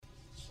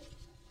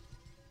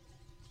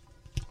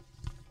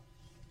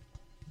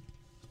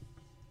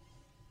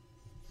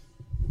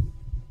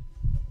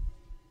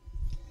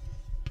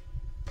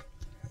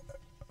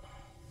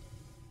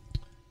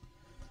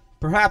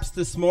Perhaps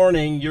this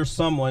morning you're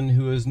someone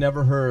who has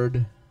never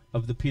heard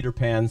of the Peter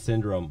Pan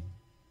syndrome.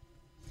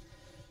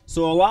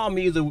 So allow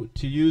me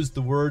to use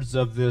the words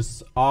of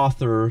this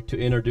author to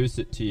introduce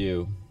it to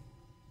you.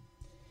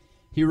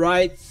 He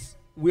writes,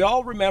 "We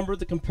all remember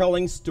the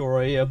compelling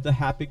story of the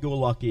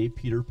happy-go-lucky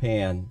Peter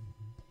Pan,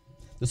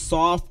 the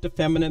soft,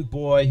 effeminate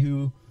boy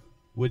who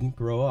wouldn't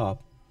grow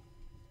up.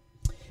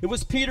 It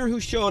was Peter who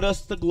showed us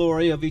the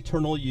glory of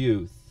eternal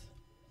youth.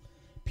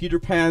 Peter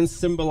Pan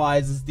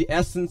symbolizes the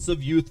essence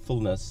of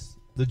youthfulness,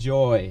 the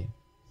joy.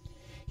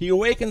 He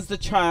awakens the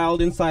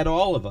child inside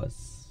all of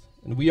us,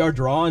 and we are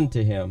drawn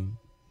to him.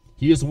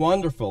 He is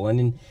wonderful,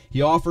 and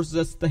he offers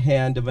us the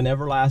hand of an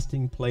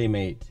everlasting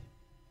playmate.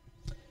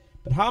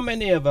 But how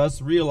many of us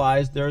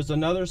realize there is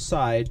another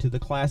side to the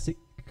classic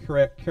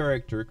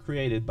character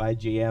created by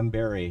J.M.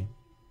 Barrie?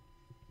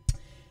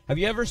 Have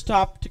you ever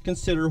stopped to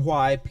consider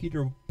why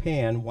Peter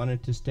Pan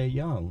wanted to stay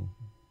young?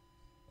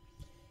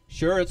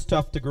 Sure, it's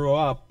tough to grow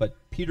up,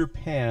 but Peter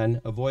Pan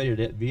avoided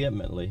it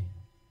vehemently.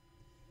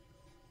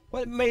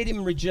 What made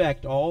him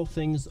reject all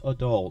things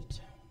adult?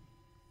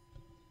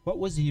 What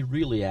was he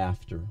really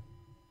after?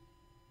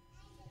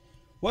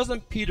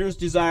 Wasn't Peter's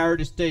desire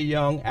to stay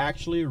young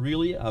actually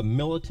really a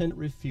militant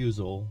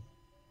refusal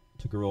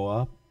to grow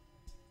up?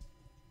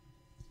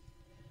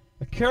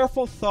 A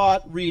careful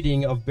thought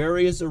reading of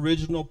Barrie's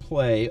original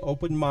play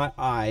opened my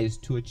eyes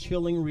to a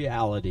chilling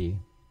reality.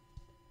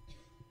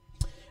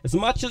 As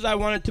much as I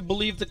wanted to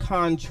believe the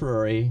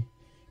contrary,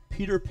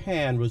 Peter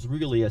Pan was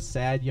really a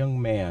sad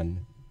young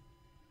man.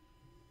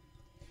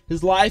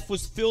 His life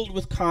was filled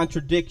with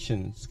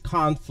contradictions,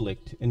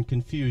 conflict, and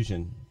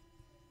confusion.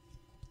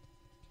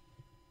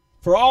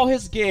 For all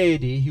his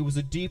gaiety, he was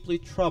a deeply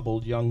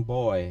troubled young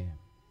boy,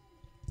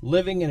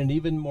 living in an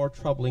even more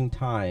troubling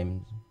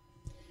time.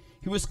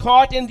 He was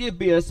caught in the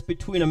abyss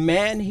between a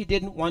man he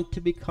didn't want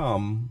to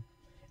become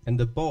and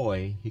the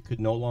boy he could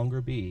no longer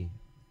be.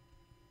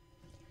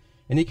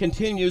 And he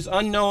continues,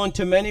 unknown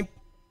to many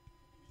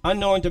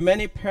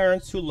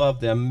parents who love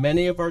them,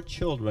 many of our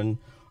children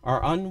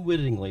are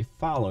unwittingly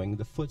following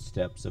the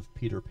footsteps of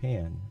Peter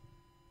Pan.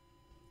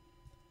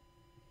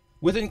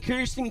 With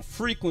increasing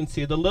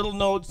frequency, the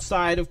little-known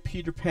side of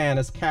Peter Pan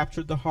has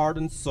captured the heart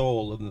and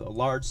soul of a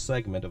large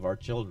segment of our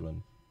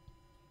children.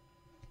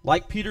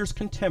 Like Peter's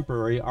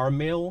contemporary, our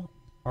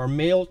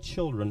male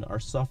children are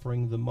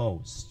suffering the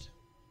most.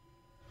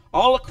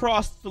 All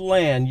across the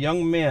land,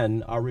 young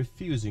men are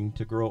refusing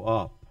to grow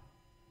up.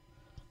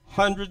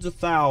 Hundreds of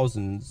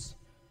thousands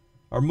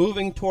are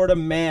moving toward a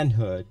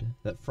manhood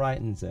that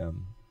frightens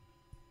them.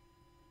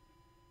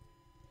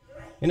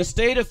 In a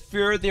state of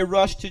fear, they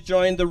rush to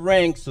join the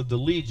ranks of the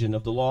Legion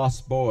of the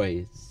Lost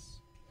Boys.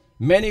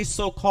 Many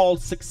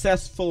so-called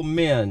successful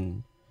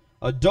men,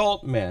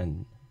 adult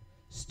men,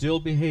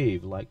 still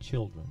behave like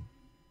children.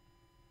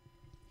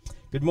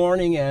 Good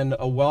morning and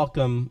a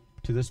welcome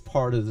to this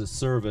part of the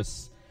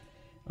service.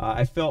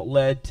 I felt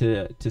led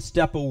to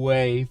step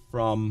away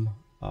from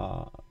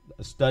a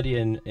study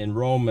in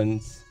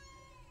Romans.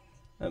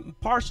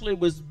 Partially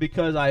was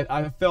because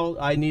I felt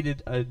I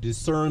needed a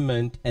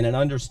discernment and an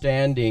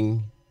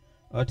understanding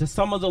to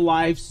some of the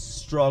life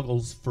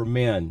struggles for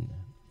men,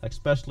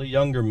 especially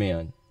younger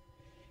men.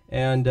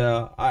 And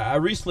I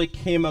recently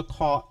came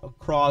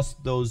across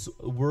those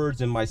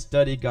words in my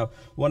study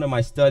one of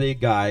my study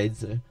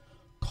guides,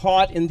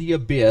 caught in the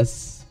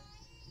abyss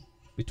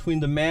between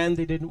the man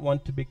they didn't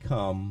want to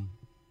become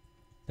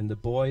and the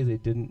boy they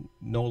could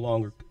no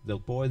longer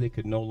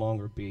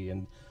be.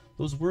 And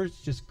those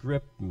words just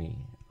gripped me.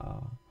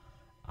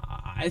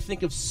 I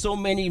think of so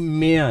many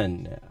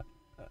men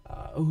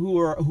who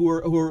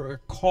are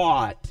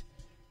caught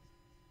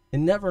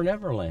in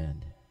Never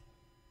Land,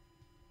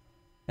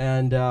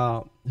 and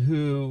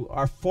who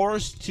are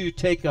forced to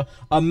take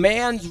a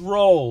man's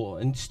role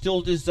and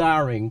still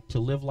desiring to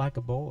live like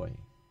a boy.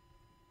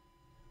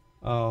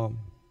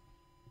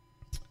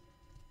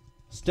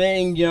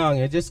 Staying young,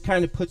 it just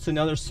kind of puts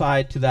another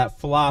side to that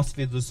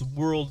philosophy of this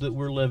world that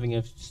we're living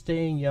in,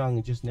 staying young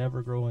and just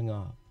never growing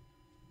up.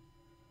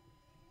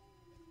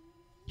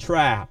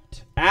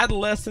 Trapped.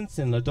 Adolescence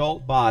in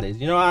adult bodies.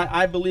 You know,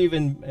 I believe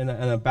in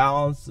a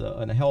balance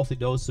and a healthy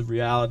dose of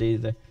reality.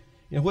 That,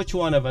 you know, which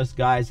one of us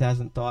guys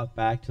hasn't thought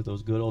back to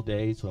those good old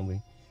days when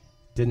we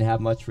didn't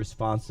have much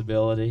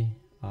responsibility,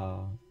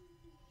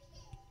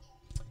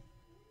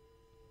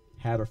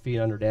 had our feet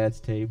under Dad's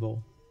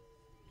table,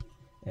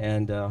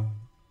 and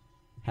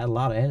had a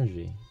lot of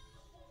energy.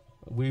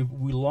 We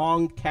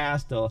long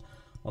cast a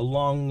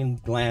longing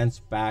glance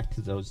back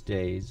to those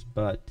days,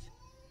 but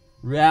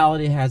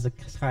reality has a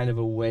kind of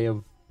a way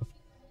of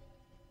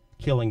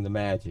killing the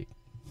magic.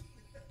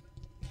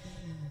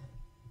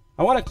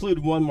 I want to include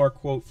one more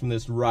quote from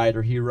this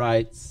writer. He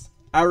writes,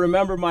 "I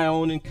remember my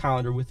own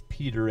encounter with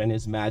Peter and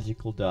his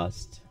magical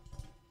dust.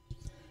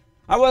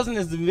 I wasn't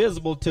as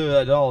invisible to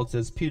adults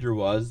as Peter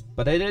was,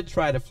 but I did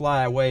try to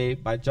fly away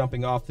by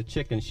jumping off the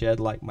chicken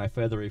shed like my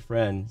feathery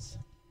friends.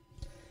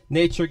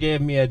 Nature gave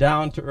me a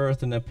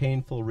down-to-earth and a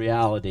painful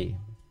reality.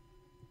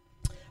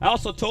 I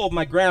also told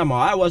my grandma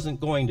I wasn't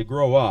going to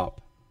grow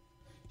up.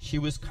 she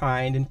was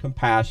kind and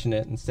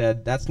compassionate and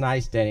said, "That's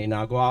nice, Danny.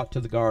 Now go out to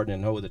the garden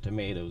and hoe the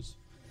tomatoes."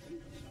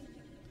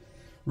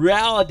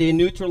 Reality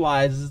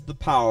neutralizes the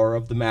power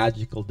of the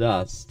magical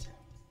dust.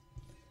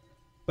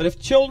 But if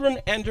children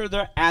enter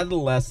their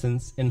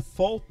adolescence in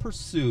full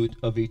pursuit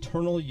of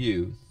eternal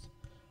youth,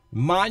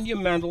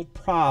 monumental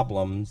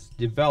problems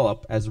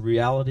develop as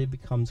reality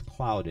becomes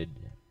clouded.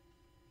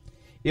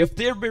 If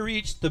they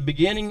reach the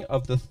beginning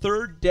of the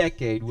third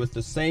decade with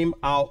the same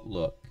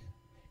outlook,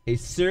 a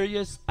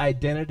serious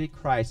identity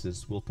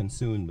crisis will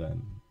consume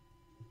them.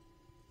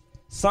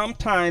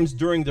 Sometimes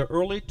during their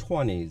early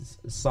 20s,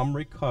 some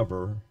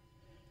recover,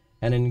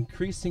 and an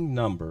increasing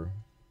number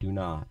do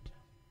not.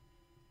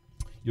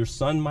 Your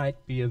son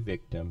might be a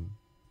victim,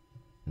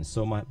 and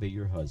so might be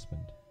your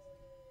husband.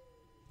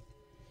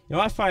 You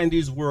know, I find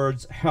these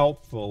words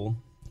helpful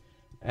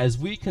as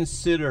we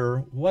consider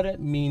what it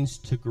means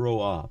to grow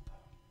up,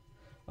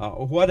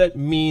 what it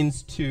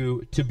means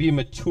to be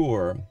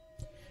mature.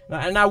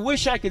 And I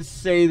wish I could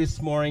say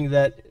this morning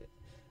that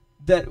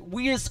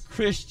we as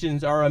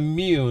Christians are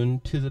immune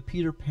to the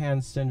Peter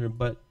Pan syndrome,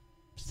 but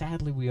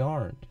sadly we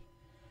aren't.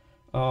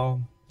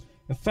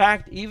 In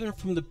fact, even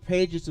from the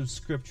pages of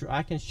Scripture,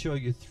 I can show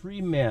you 3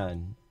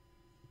 men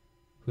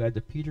who had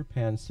the Peter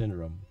Pan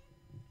syndrome.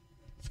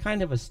 It's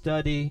kind of a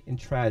study in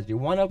tragedy.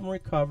 One of them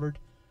recovered.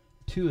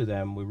 2 of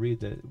them, we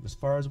read that, as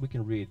far as we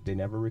can read, they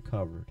never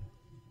recovered.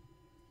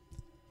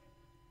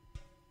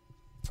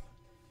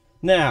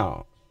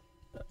 Now,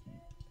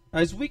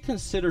 as we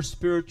consider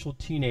spiritual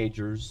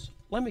teenagers,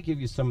 let me give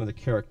you some of the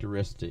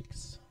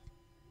characteristics.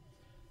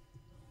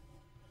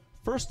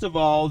 First of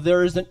all,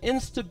 there is an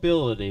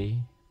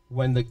instability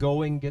when the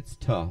going gets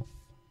tough.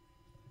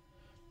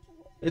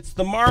 It's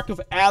the mark of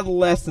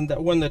adolescence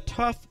that when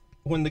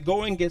the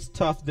going gets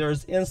tough,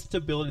 there's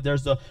instability,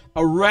 there's a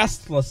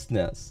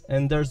restlessness,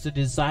 and there's a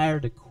desire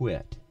to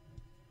quit.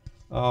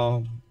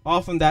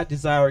 Often that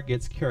desire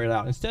gets carried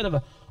out. Instead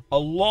of a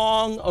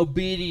long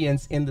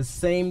obedience in the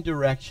same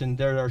direction,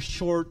 there are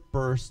short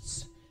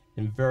bursts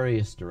in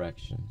various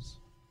directions.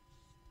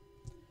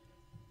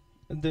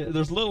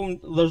 There's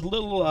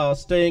little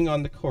staying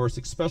on the course,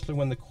 especially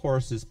when the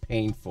course is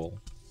painful.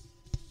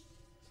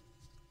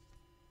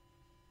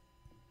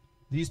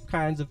 These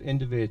kinds of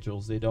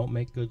individuals, they don't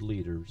make good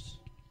leaders,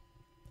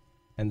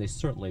 and they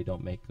certainly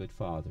don't make good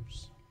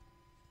fathers.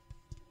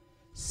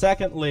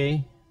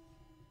 Secondly,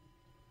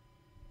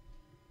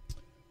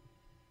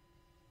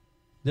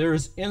 there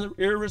is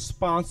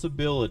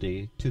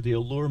irresponsibility to the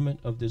allurement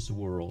of this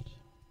world.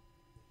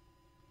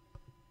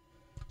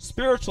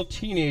 Spiritual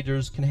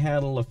teenagers can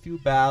handle a few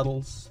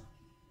battles,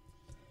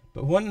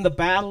 but when the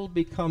battle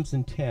becomes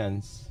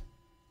intense,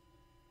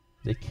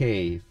 they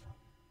cave.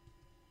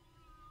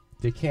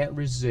 They can't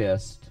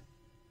resist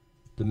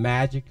the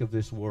magic of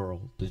this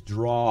world, the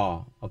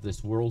draw of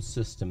this world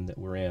system that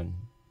we're in,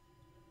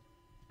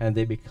 and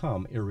they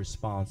become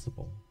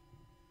irresponsible.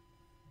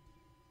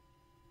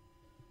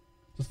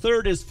 The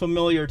third is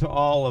familiar to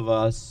all of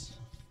us,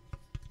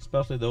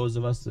 especially those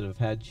of us that have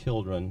had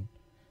children.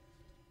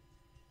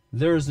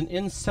 There is an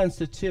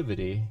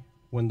insensitivity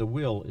when the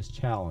will is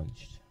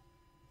challenged.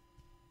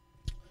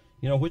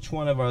 You know, which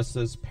one of us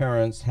as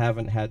parents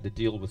haven't had to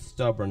deal with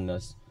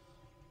stubbornness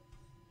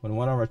when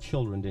one of our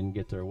children didn't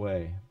get their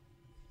way?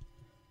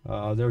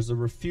 There's a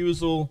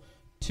refusal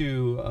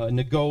to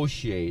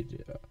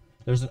negotiate.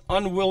 There's an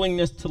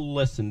unwillingness to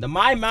listen.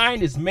 My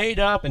mind is made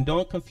up, and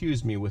don't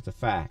confuse me with the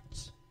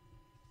facts.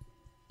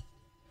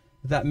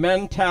 That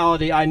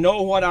mentality, I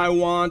know what I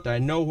want, I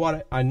know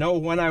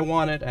when I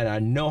want it, and I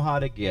know how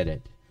to get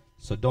it.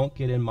 So don't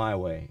get in my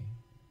way.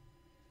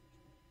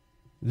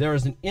 There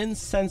is an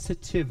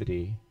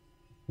insensitivity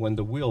when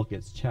the will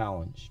gets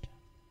challenged.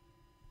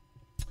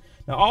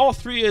 Now, all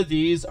 3 of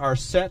these are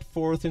set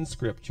forth in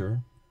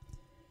Scripture,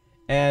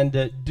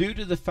 and due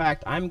to the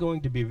fact I'm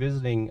going to be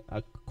visiting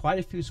quite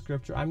a few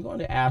Scripture, I'm going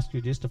to ask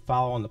you just to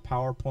follow on the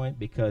PowerPoint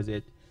because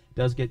it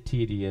does get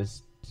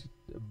tedious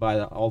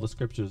by all the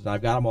Scriptures, and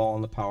I've got them all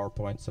on the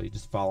PowerPoint, so you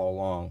just follow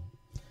along.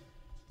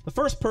 The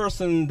first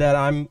person that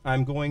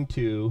I'm going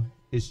to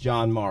is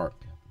John Mark.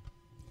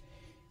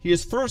 He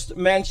is first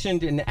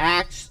mentioned in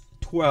Acts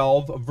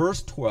 12,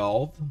 verse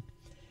 12,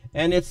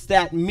 and it's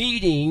that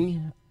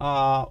meeting.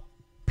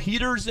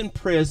 Peter's in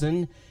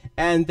prison,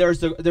 and there's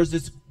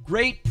this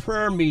great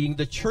prayer meeting.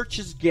 The church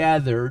is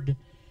gathered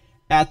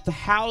at the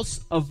house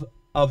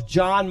of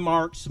John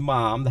Mark's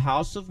mom, the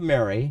house of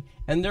Mary,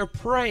 and they're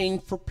praying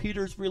for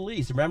Peter's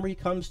release. Remember, he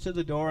comes to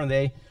the door,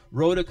 and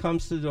Rhoda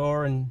comes to the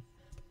door, and,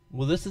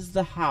 well, this is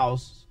the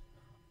house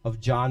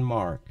of John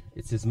Mark.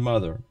 It's his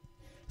mother.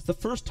 It's the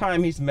first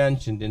time he's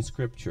mentioned in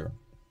Scripture.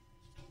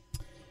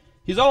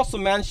 He's also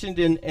mentioned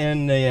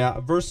in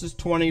verses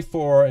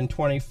 24 and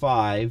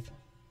 25.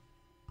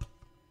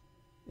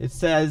 It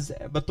says,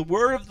 "But the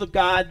word of the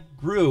God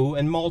grew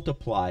and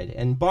multiplied,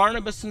 and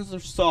Barnabas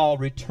and Saul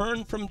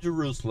returned from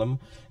Jerusalem.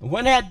 And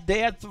when they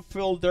had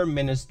fulfilled their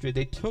ministry,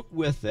 they took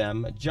with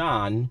them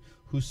John,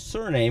 whose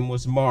surname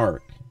was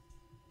Mark."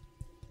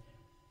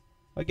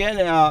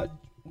 Again,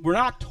 we're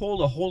not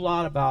told a whole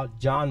lot about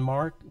John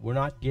Mark. We're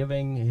not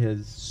giving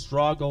his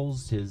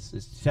struggles,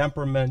 his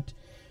temperament.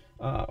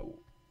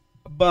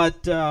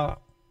 But there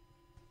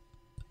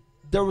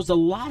was a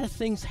lot of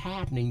things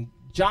happening.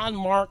 John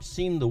Mark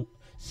seen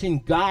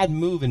God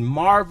move in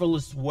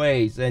marvelous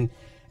ways, and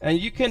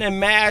you can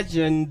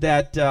imagine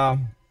that that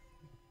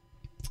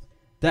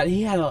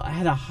he had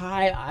a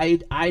high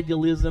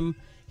idealism.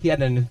 He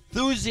had an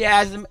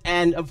enthusiasm,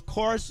 and of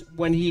course,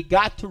 when he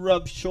got to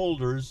rub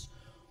shoulders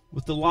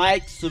with the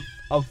likes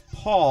of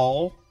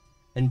Paul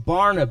and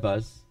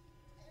Barnabas,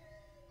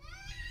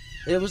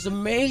 it was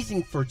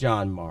amazing for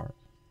John Mark.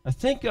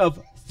 Think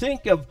of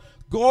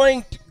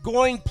going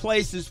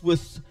places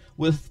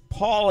with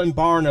Paul and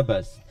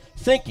Barnabas,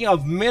 thinking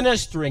of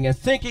ministering and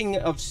thinking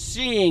of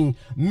seeing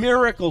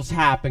miracles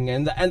happening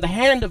and the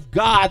hand of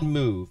God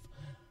move.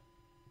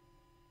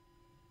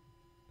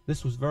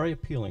 This was very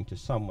appealing to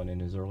someone in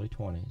his early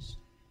 20s.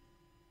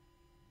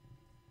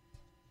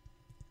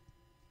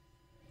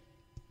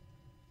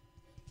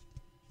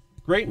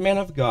 Great men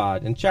of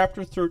God. In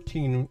chapter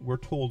 13, we're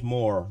told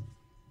more.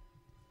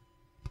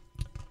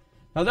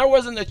 Now there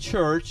was in the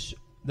church,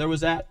 there were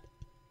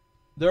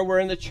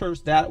in the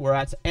church that were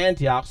at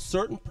Antioch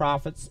certain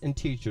prophets and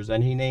teachers,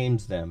 and he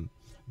names them.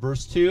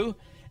 Verse 2,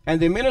 and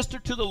they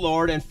ministered to the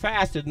Lord and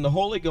fasted, and the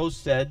Holy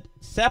Ghost said,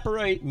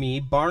 separate me,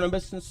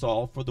 Barnabas and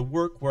Saul, for the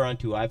work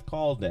whereunto I have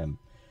called them.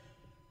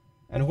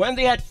 And when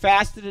they had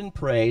fasted and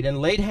prayed and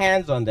laid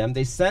hands on them,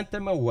 they sent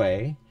them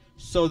away.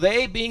 So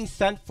they, being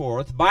sent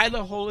forth by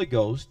the Holy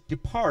Ghost,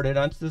 departed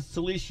unto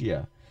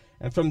Cilicia.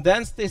 And from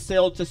thence they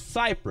sailed to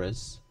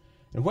Cyprus.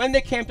 And when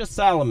they came to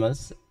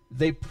Salamis,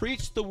 they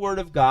preached the word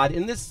of God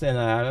in the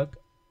synagogue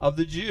of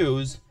the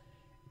Jews.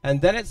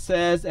 And then it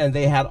says, and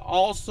they had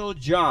also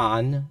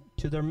John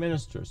to their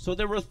ministers. So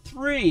there were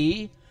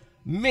 3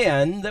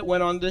 men that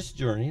went on this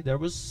journey. There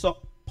was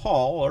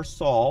Paul or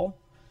Saul.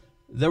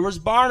 There was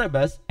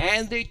Barnabas,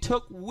 and they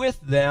took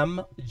with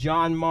them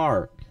John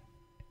Mark.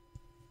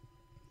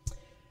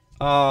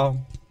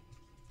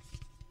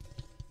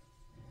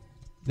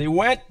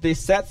 They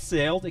set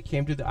sail, they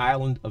came to the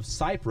island of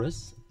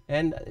Cyprus,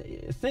 and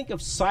think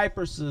of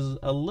Cyprus as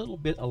a little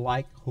bit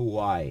like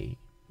Hawaii.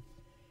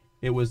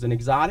 It was an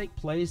exotic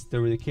place.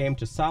 They came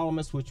to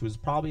Salamis, which was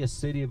probably a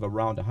city of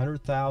around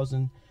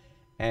 100,000,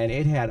 and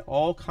it had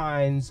all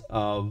kinds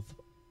of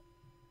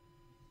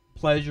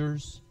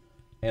pleasures,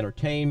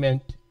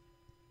 entertainment,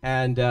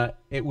 and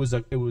it was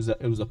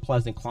a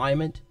pleasant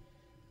climate.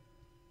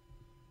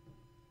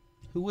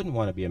 Who wouldn't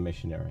want to be a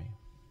missionary?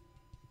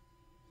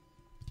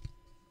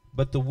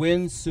 But the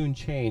winds soon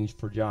changed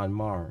for John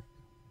Mark.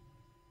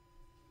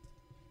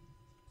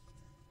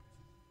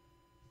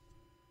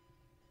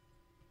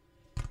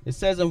 It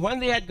says, and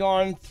when they had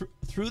gone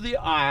through the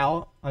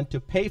isle unto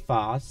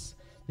Paphos,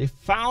 they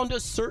found a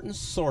certain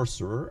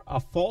sorcerer,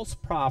 a false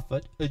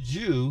prophet, a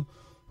Jew,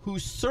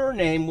 whose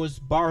surname was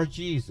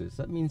Bar-Jesus.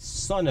 That means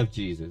son of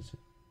Jesus.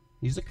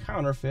 He's a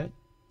counterfeit,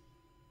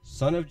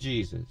 son of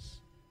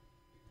Jesus,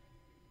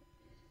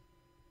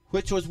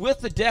 which was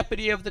with the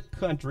deputy of the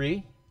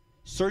country,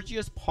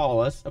 Sergius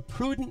Paulus, a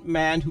prudent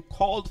man who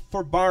called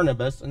for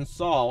Barnabas and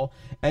Saul,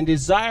 and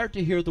desired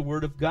to hear the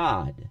word of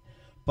God.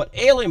 But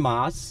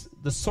Elymas,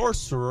 the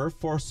sorcerer,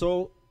 for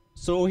so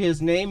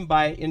his name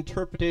by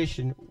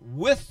interpretation,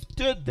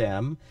 withstood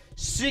them,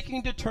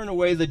 seeking to turn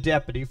away the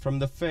deputy from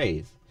the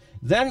faith.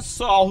 Then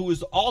Saul, who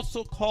was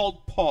also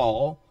called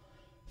Paul,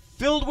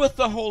 filled with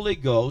the Holy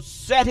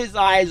Ghost, set his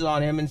eyes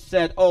on him and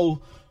said,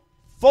 O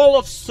full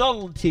of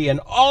subtlety and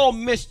all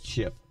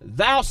mischief,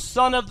 thou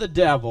son of the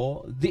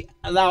devil,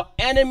 thou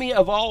enemy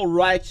of all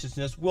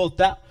righteousness, wilt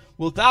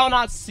thou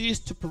not cease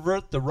to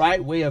pervert the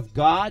right way of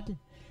God?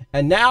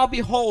 And now,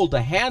 behold,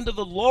 the hand of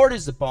the Lord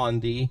is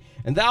upon thee,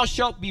 and thou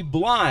shalt be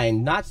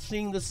blind, not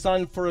seeing the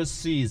sun for a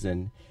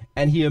season.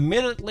 And he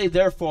immediately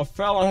therefore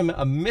fell on him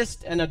a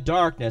mist and a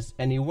darkness,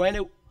 and he went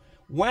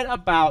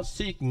about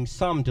seeking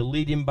some to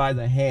lead him by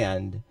the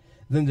hand.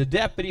 Then the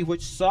deputy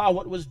which saw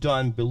what was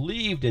done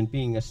believed, and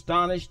being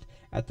astonished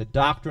at the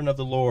doctrine of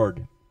the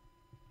Lord.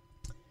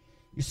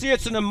 You see,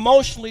 it's an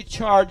emotionally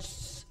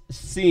charged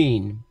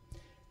scene.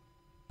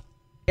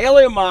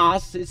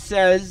 Elymas, it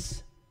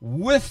says,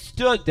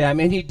 withstood them,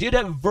 and he did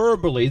it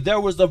verbally.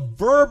 There was a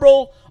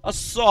verbal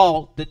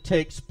assault that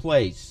takes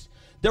place.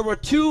 There were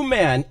 2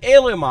 men,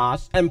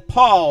 Elymas and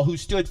Paul, who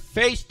stood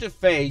face to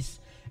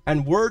face,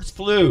 and words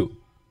flew.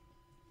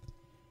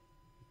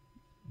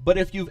 But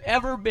if you've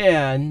ever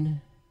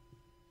been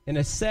in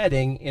a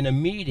setting, in a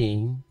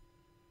meeting,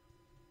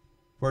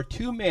 where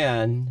 2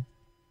 men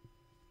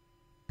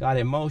got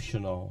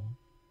emotional,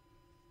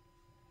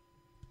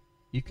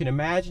 you can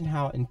imagine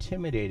how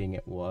intimidating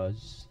it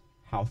was,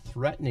 how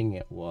threatening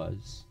it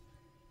was,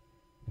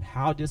 and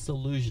how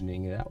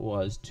disillusioning that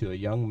was to a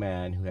young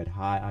man who had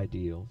high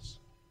ideals.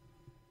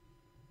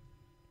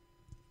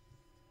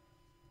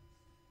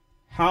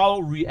 How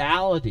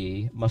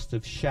reality must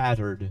have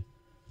shattered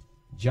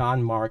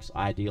John Mark's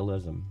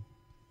idealism.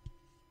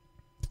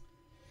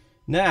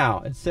 Now,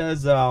 it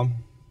says,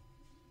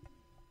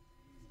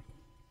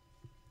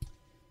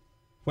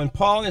 when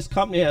Paul and his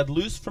company had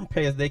loosed from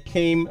Paphos, they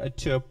came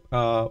to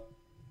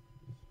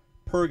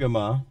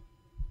Pergama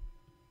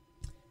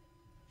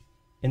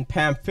in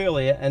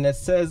Pamphylia, and it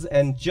says,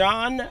 and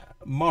John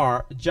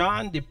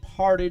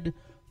departed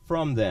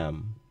from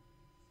them.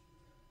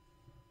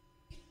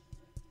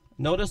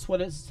 Notice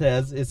what it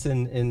says. It's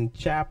in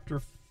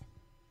chapter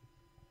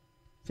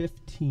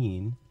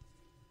 15.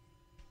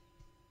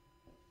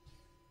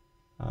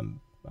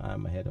 I'm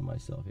ahead of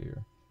myself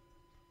here.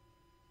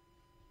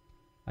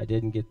 I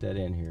didn't get that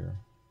in here.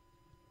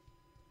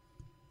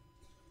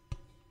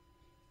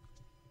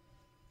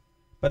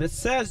 But it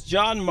says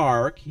John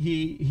Mark,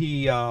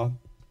 when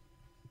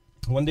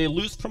they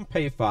loosed from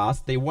Paphos,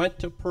 they went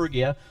to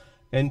Perga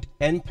and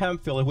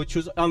Pamphylia, which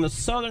was on the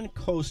southern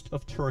coast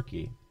of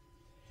Turkey.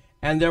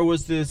 And there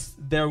was this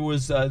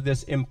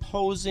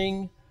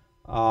imposing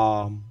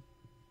mountain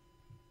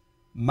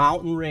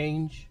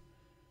range.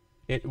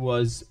 It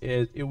was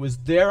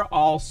there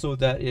also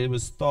that it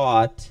was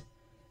thought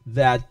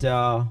that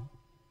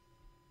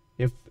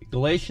if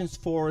Galatians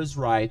 4 is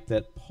right,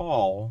 that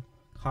Paul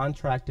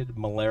contracted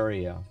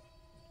malaria.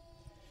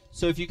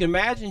 So if you can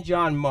imagine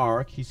John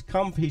Mark, he's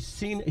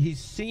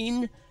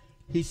seen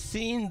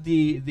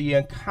the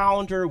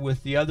encounter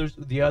with the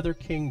other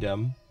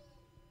kingdom.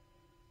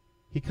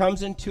 He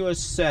comes into a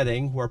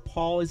setting where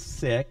Paul is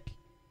sick.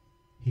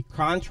 He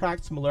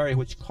contracts malaria,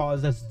 which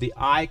causes the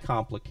eye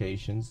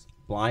complications,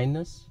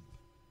 blindness.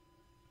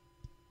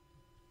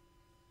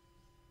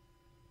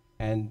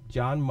 And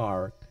John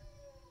Mark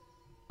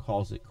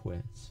calls it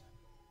quits.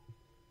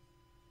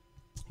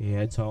 He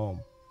heads home.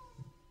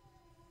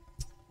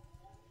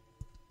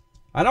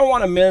 I don't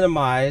want to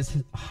minimize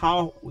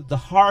the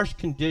harsh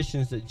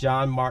conditions that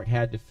John Mark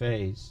had to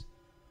face,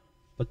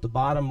 but the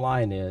bottom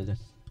line is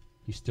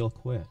he still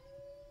quit.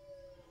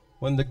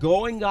 When the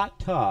going got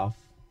tough,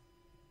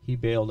 he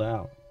bailed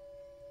out.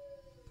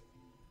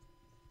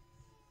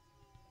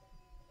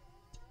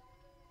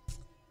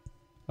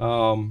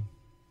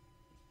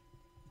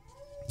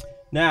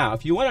 Now,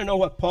 if you want to know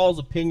what Paul's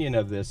opinion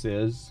of this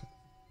is,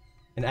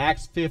 in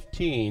Acts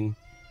 15,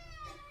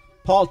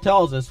 Paul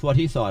tells us what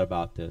he thought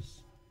about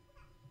this.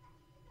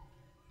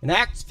 In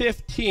Acts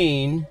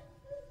 15,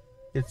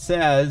 it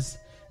says,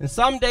 and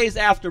some days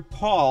after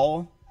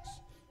Paul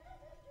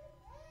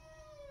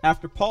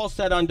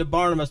said unto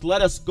Barnabas,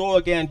 let us go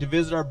again to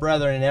visit our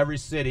brethren in every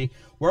city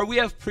where we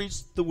have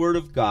preached the word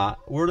of God,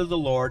 word of the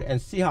Lord,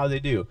 and see how they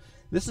do.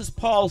 This is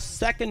Paul's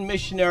second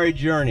missionary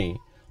journey.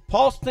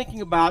 Paul's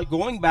thinking about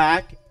going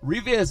back,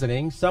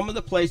 revisiting some of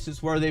the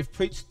places where they've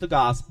preached the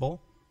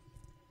gospel,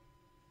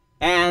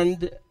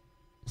 and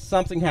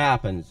something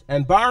happens.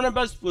 And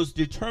Barnabas was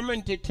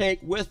determined to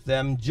take with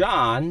them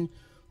John,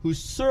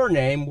 whose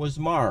surname was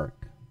Mark.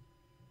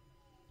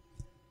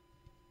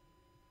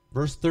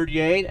 Verse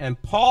 38, and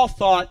Paul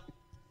thought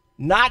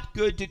not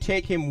good to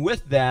take him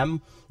with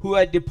them, who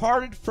had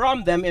departed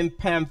from them in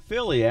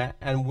Pamphylia,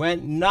 and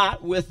went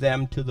not with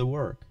them to the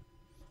work.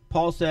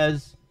 Paul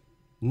says,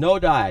 no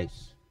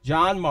dice.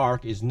 John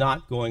Mark is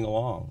not going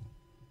along.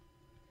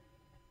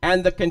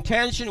 And the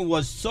contention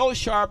was so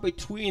sharp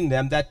between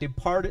them that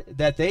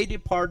they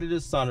departed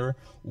asunder,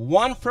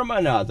 one from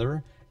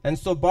another. And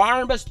so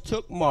Barnabas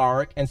took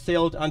Mark and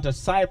sailed unto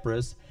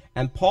Cyprus,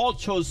 and Paul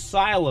chose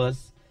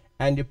Silas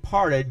and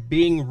departed,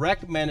 being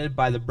recommended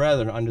by the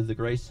brethren under the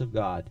grace of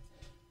God.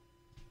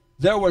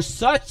 There was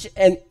such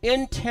an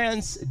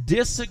intense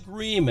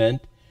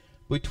disagreement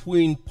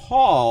between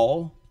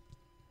Paul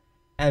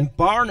and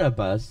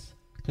Barnabas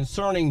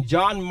concerning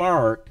John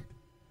Mark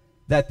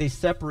that they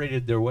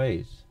separated their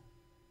ways.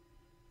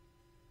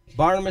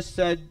 Barnabas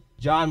said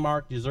John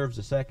Mark deserves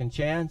a second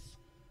chance.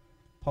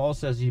 Paul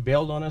says he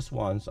bailed on us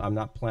once. I'm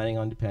not planning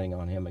on depending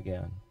on him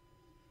again.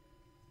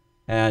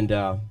 And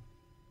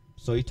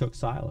so he took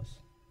Silas.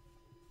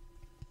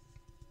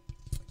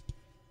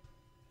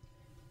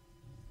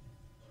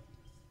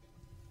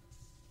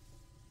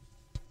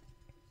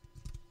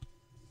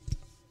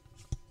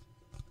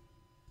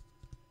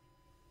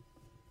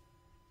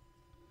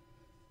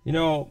 You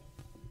know,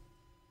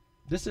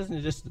 this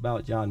isn't just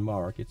about John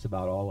Mark, it's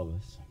about all of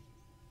us.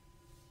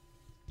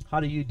 How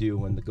do you do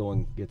when the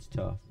going gets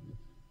tough?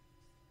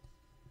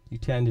 You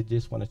tend to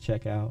just want to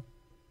check out.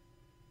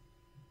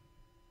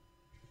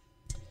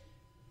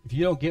 If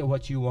you don't get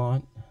what you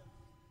want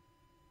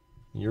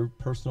in your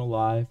personal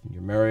life, in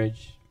your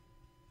marriage,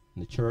 in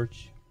the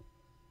church,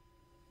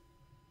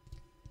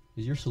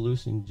 is your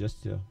solution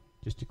just to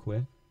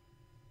quit?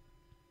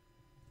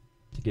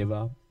 To give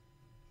up?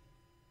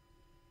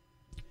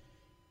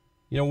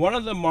 You know, one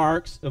of the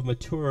marks of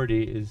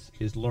maturity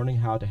is learning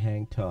how to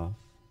hang tough,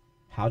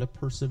 how to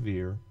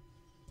persevere,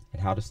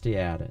 and how to stay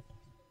at it.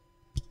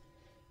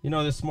 You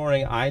know, this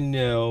morning I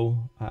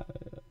know,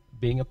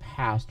 being a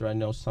pastor, I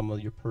know some of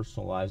your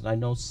personal lives, and I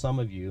know some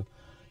of you've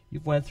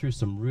went through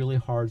some really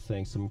hard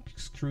things, some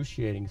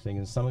excruciating things,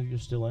 and some of you are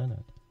still in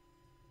it.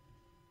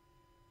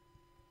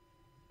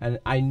 And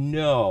I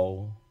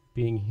know,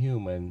 being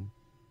human,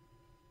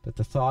 that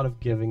the thought of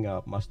giving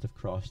up must have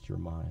crossed your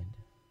mind.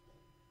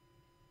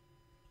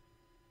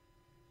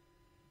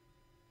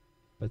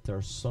 But there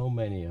are so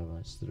many of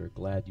us that are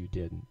glad you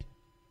didn't.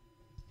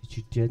 That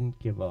you didn't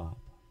give up.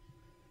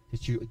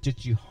 That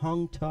you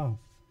hung tough.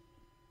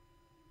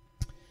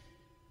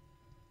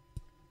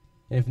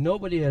 And if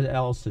nobody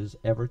else has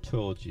ever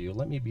told you,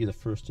 let me be the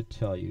first to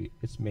tell you,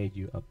 it's made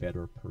you a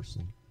better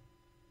person.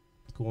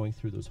 Going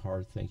through those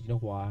hard things. You know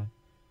why?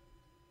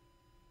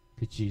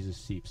 Because Jesus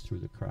seeps through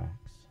the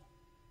cracks.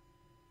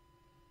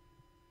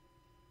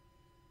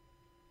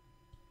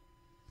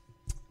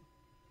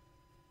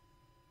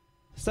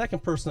 The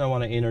second person I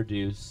want to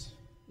introduce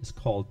is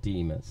called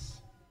Demas.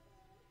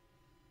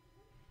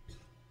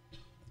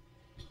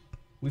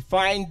 We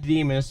find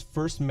Demas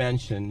first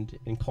mentioned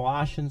in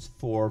Colossians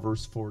 4,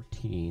 verse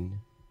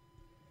 14.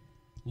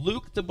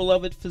 Luke, the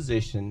beloved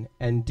physician,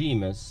 and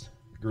Demas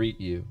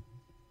greet you.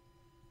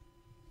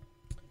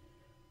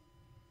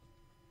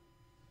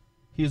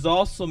 He is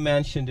also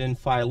mentioned in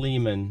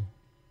Philemon.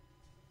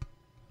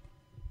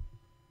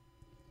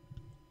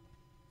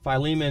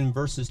 Philemon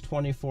verses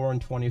 24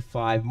 and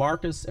 25.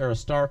 Marcus,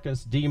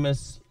 Aristarchus,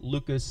 Demas,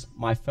 Lucas,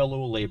 my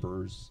fellow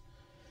laborers.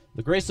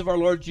 The grace of our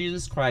Lord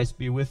Jesus Christ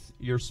be with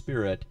your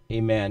spirit.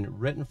 Amen.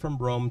 Written from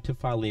Rome to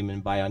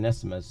Philemon by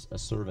Onesimus, a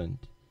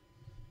servant.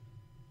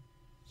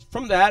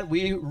 From that,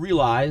 we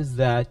realize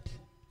that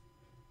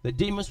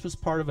Demas was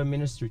part of a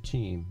ministry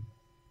team.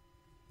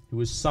 He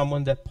was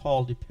someone that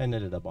Paul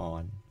depended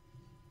upon.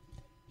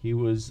 He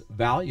was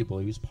valuable.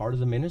 He was part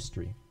of the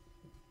ministry.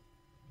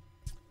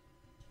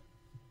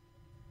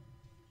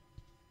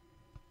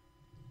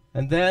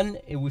 And then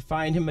we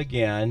find him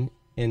again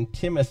in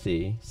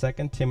Timothy,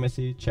 2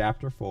 Timothy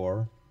chapter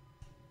 4.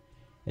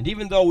 And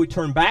even though we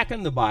turn back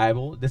in the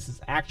Bible, this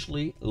is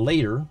actually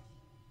later,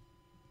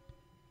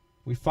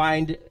 we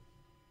find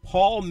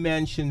Paul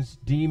mentions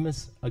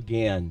Demas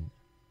again.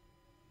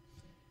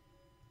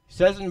 He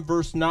says in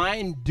verse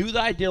 9, do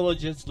thy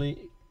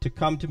diligently to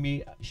come to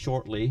me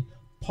shortly.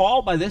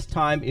 Paul, by this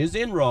time, is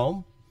in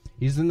Rome.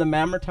 He's in the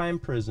Mamertine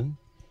prison.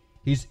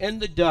 He's in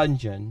the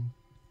dungeon.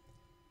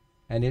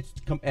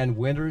 And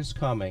winter is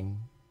coming.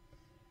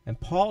 And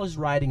Paul is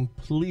writing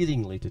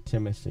pleadingly to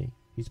Timothy.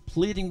 He's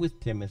pleading with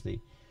Timothy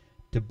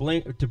to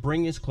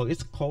bring his clothes.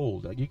 It's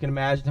cold. You can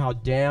imagine how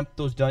damp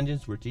those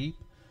dungeons were deep.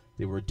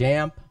 They were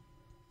damp.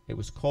 It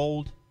was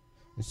cold.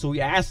 And so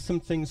he asks some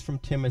things from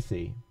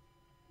Timothy.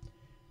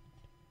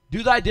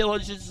 Do thy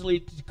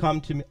diligently to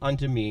come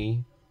unto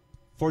me,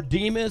 for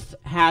Demas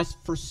has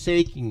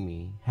forsaken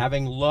me,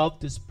 having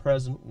loved this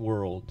present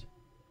world,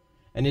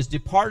 and is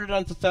departed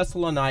unto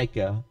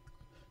Thessalonica,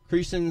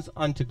 Crescens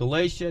unto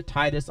Galatia,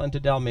 Titus unto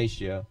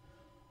Dalmatia.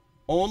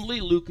 Only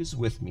Luke is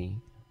with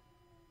me.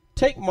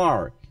 Take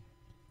Mark,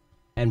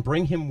 and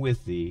bring him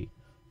with thee,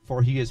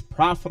 for he is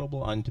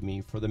profitable unto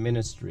me for the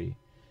ministry.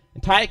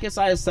 Antiochus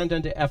I have sent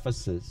unto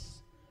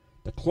Ephesus.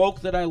 The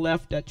cloak that I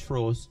left at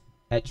Troas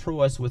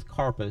with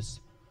Carpus,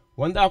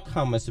 when thou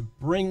comest,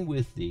 bring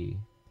with thee,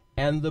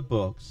 and the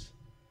books.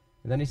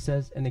 And then he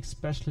says, and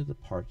especially the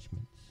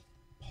parchments.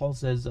 Paul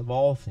says, of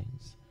all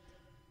things.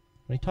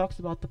 When he talks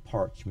about the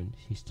parchment,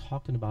 he's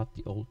talking about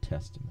the Old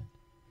Testament.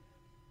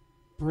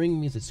 Bring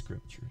me the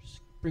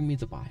scriptures. Bring me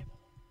the Bible.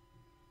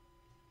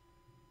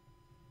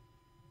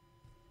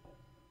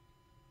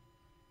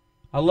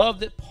 I love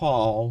that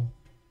Paul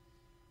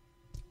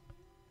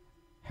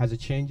has a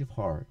change of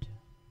heart,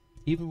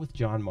 even with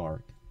John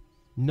Mark.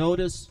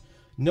 Notice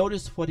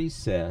what he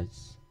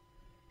says.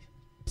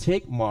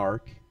 Take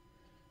Mark,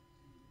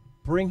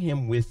 bring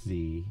him with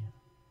thee,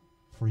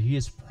 for he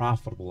is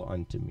profitable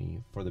unto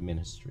me for the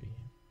ministry.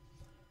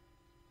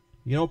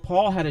 You know,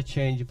 Paul had a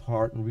change of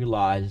heart and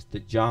realized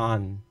that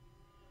John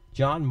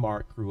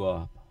Mark grew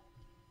up.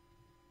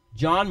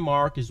 John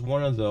Mark is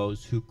one of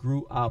those who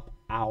grew up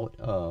out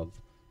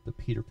of the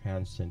Peter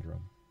Pan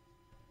syndrome.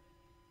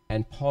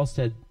 And Paul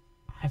said,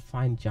 I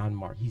find John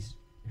Mark,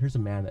 here's a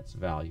man that's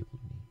valuable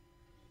to me.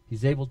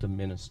 He's able to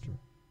minister.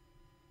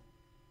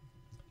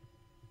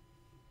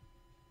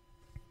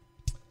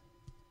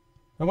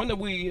 And when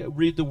we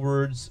read the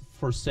words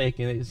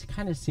forsaken, it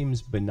kind of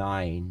seems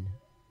benign.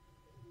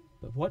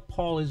 But what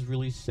Paul is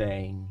really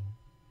saying,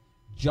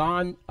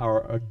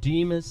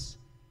 Demas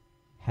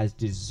has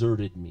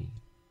deserted me.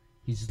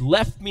 He's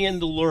left me in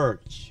the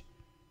lurch.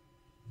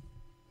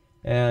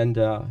 And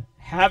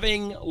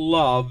having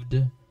loved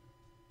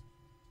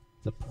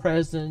the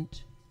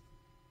present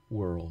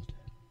world.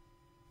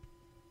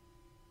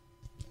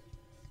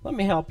 Let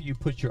me help you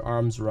put your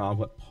arms around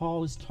what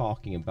Paul is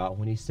talking about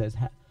when he says,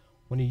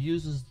 when he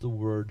uses the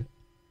word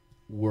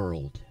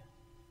world.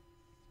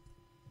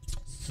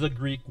 It's the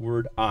Greek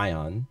word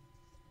ion.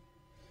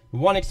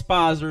 One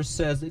expositor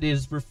says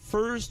it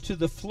refers to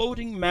the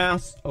floating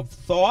mass of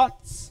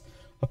thoughts,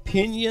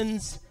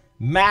 opinions,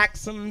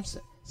 maxims,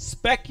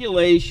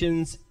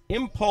 speculations,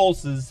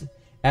 impulses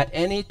at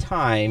any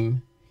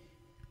time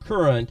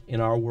current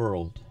in our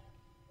world,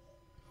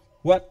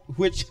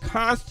 which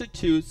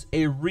constitutes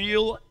a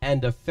real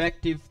and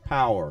effective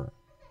power,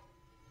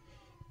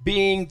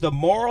 being the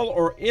moral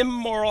or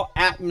immoral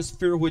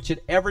atmosphere which at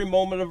every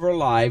moment of our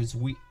lives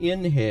we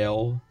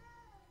inhale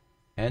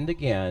and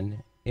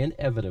again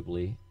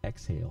inevitably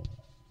exhale.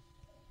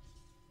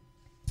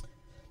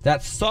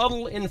 That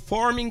subtle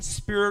informing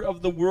spirit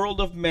of the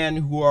world of men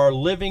who are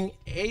living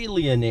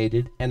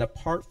alienated and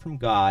apart from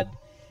God.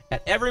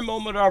 At every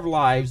moment of our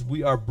lives,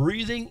 we are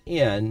breathing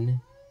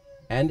in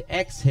and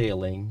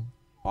exhaling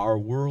our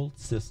world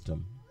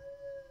system.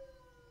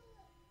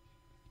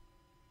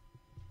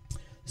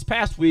 This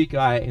past week,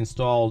 I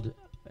installed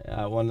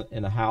one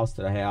in a house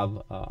that I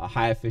have, a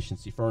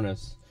high-efficiency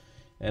furnace.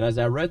 And as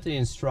I read the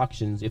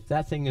instructions, if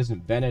that thing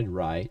isn't vented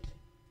right,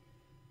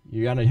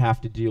 you're going to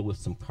have to deal with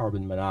some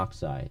carbon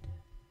monoxide.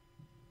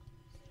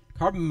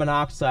 Carbon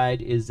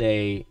monoxide is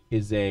a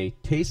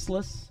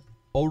tasteless,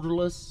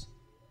 odorless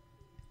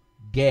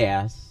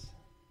gas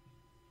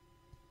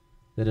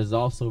that is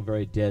also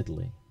very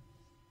deadly.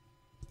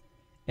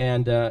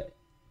 And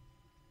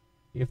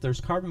if there's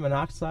carbon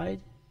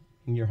monoxide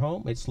in your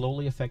home, it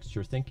slowly affects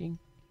your thinking.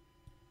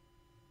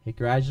 It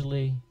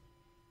gradually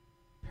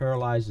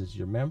paralyzes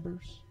your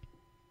members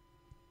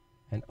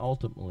and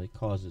ultimately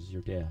causes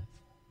your death.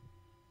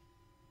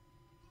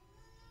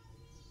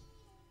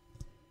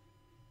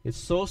 It's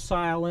so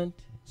silent,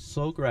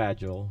 so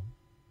gradual,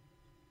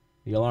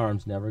 the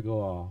alarms never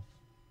go off.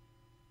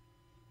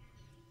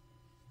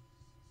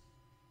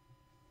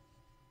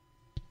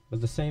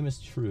 But the same is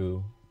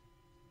true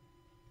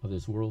of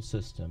this world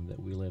system that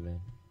we live in.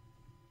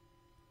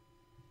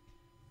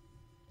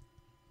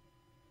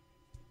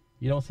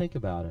 You don't think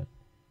about it.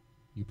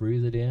 You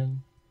breathe it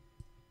in,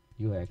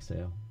 you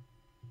exhale.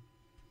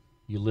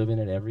 You live in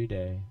it every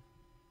day.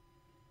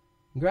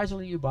 And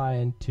gradually you buy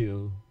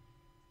into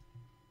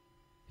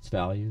its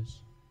values,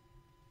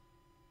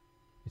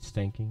 its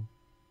thinking.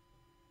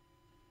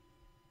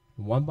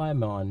 And one by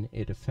one,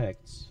 it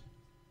affects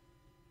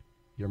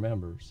your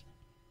members.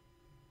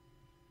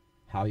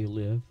 How you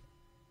live,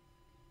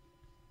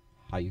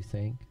 how you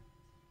think,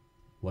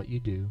 what you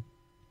do.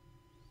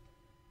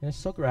 And it's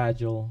so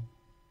gradual,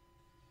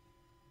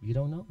 you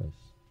don't notice.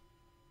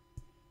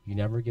 You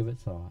never give it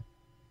thought.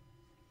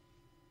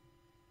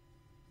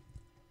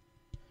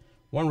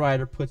 One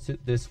writer puts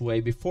it this way: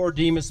 before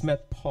Demas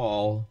met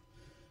Paul,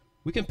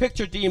 we can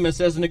picture Demas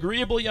as an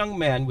agreeable young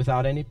man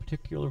without any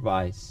particular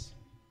vice.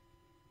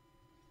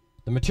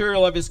 The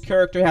material of his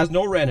character has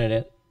no rent in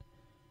it,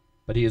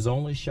 but he is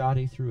only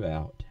shoddy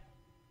throughout.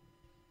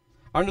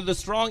 Under the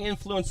strong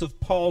influence of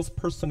Paul's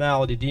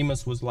personality,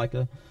 Demas was like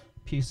a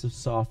piece of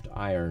soft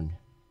iron,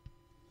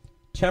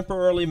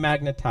 temporarily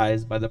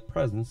magnetized by the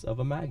presence of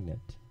a magnet.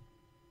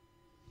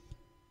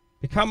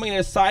 Becoming a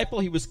disciple,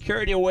 he was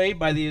carried away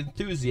by the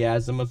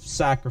enthusiasm of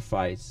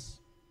sacrifice.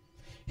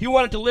 He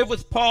wanted to live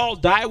with Paul,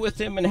 die with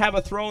him, and have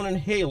a throne and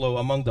halo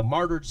among the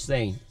martyred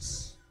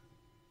saints.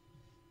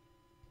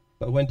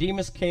 But when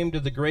Demas came to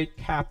the great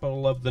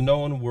capital of the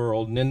known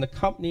world, and in the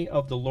company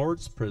of the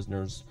Lord's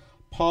prisoners,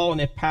 Paul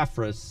and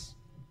Epaphras,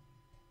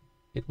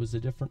 it was a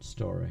different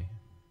story.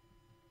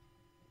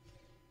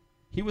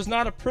 He was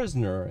not a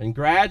prisoner, and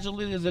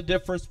gradually the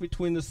difference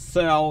between the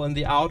cell and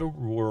the outer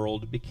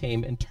world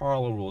became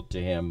intolerable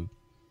to him.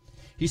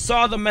 He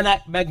saw the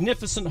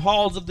magnificent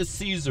halls of the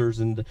Caesars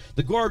and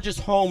the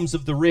gorgeous homes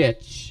of the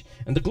rich,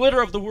 and the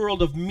glitter of the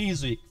world of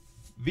music,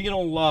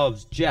 venal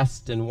loves,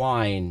 jest, and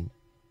wine.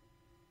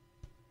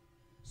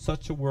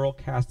 Such a world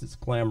cast its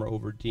glamour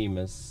over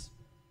Demas,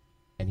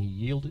 and he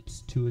yielded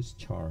to his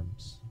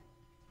charms.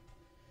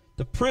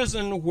 The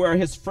prison where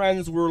his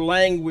friends were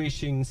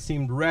languishing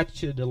seemed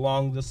wretched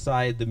along the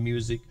side the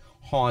music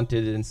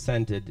haunted and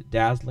scented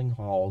dazzling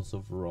halls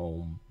of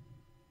Rome.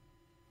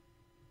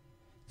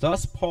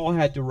 Thus Paul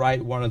had to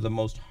write one of the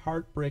most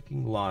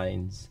heartbreaking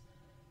lines: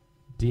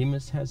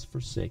 Demas has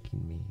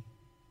forsaken me,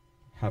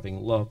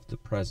 having loved the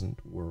present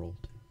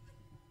world.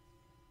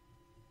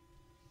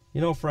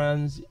 You know,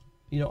 friends,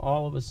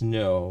 all of us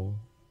know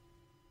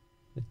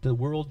that the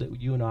world that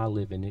you and I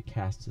live in, it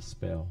casts a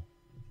spell.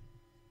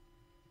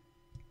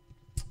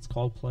 It's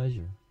called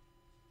pleasure.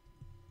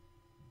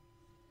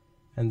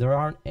 And there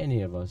aren't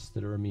any of us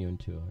that are immune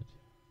to it,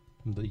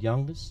 from the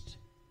youngest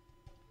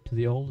to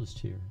the oldest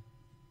here.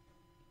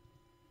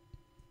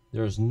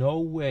 There is no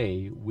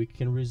way we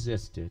can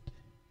resist it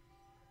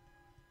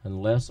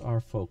unless our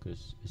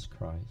focus is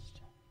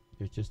Christ.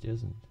 There just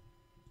isn't.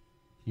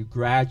 You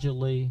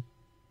gradually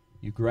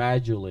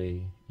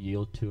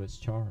yield to its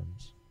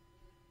charms.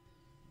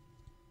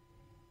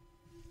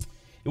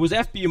 It was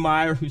F.B.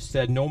 Meyer who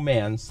said, "No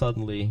man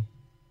suddenly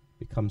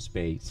becomes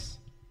base."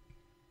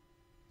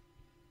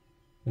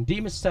 When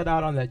Demas set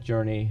out on that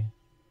journey,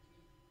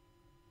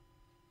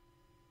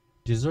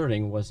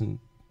 deserting wasn't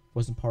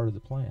part of the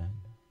plan.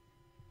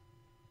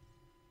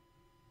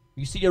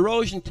 You see,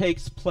 erosion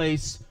takes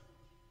place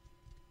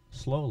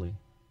slowly.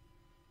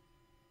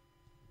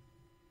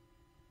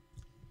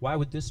 Why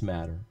would this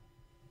matter?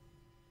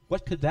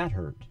 What could that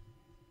hurt?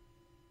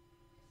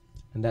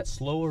 And that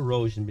slow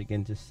erosion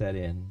began to set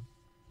in.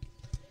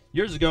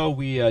 Years ago,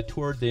 we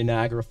toured the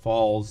Niagara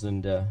Falls,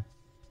 and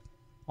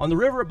on the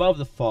river above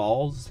the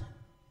falls,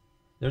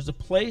 there's a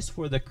place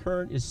where the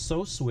current is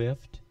so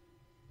swift,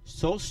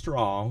 so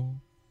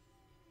strong,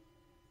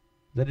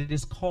 that it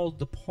is called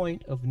the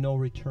point of no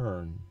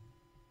return.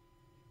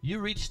 You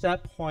reach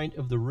that point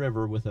of the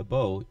river with a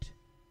boat,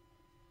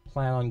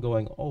 plan on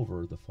going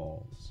over the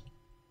falls.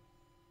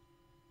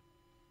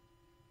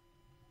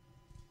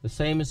 The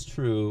same is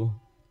true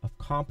of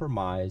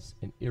compromise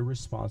and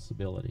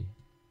irresponsibility.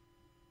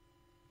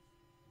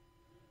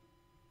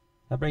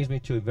 That brings me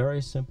to a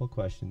very simple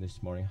question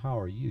this morning. How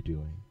are you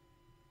doing?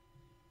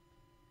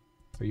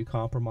 Are you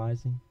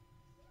compromising?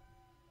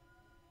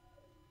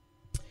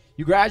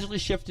 You gradually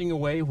shifting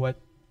away what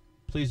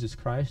pleases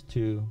Christ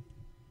to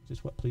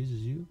just what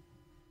pleases you?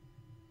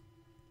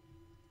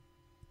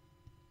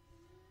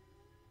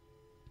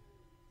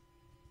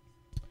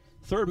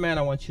 Third man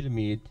I want you to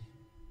meet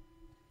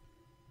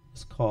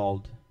is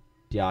called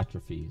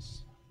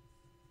Diotrephes.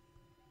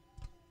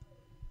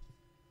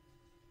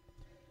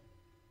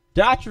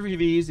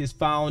 Diotrephes is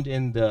found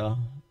in the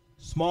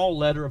small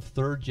letter of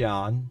 3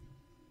 John,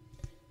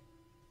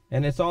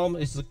 and it's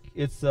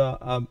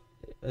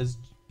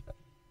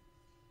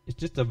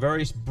just a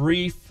very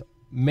brief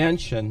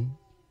mention.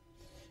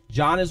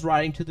 John is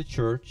writing to the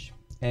church,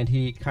 and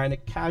he kind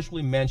of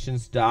casually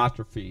mentions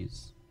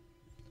Diotrephes.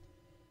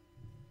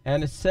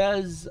 And it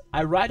says,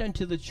 I wrote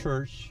unto the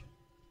church,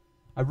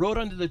 but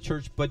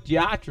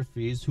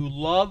Diotrephes, who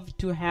loved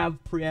to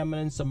have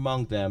preeminence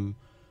among them,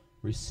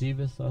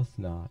 receiveth us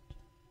not.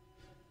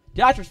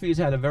 Diotrephes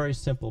had a very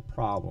simple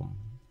problem.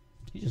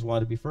 He just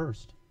wanted to be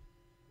first.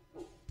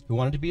 He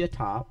wanted to be a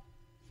top.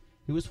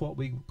 He was what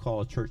we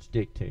call a church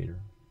dictator.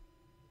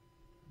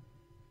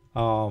 He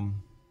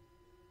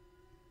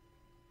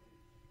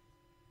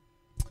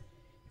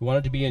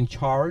wanted to be in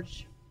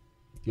charge.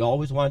 He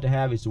always wanted to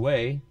have his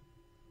way.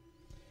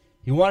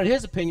 He wanted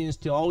his opinions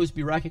to always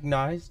be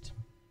recognized,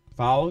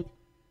 followed.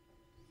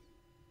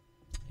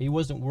 He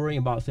wasn't worrying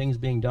about things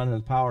being done in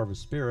the power of his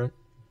spirit,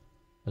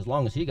 as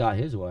long as he got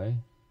his way.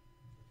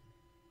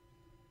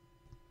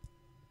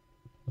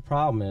 The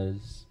problem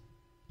is,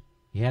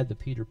 he had the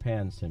Peter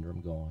Pan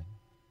syndrome going.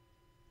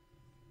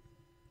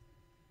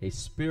 A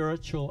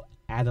spiritual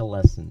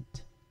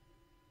adolescent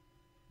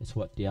is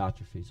what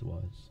Diotrephes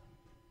was.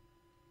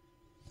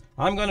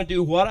 I'm going to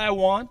do what I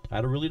want. I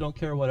really don't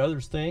care what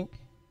others think,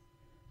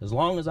 as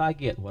long as I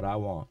get what I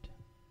want.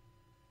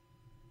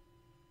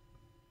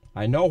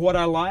 I know what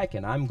I like,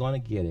 and I'm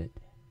going to get it.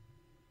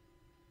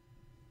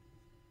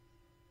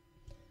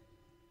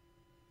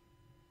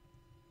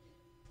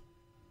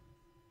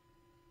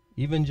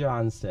 Even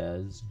John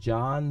says,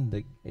 John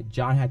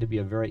had to be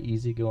a very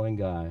easygoing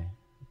guy.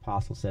 The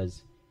apostle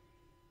says,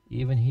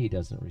 even he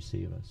doesn't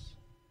receive us.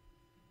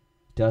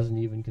 Doesn't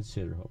even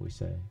consider what we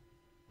say.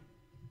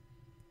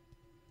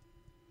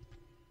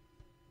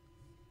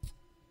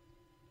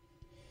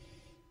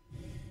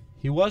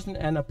 He wasn't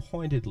an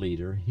appointed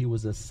leader. He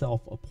was a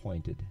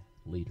self-appointed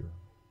leader.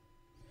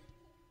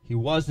 He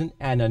wasn't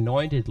an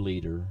anointed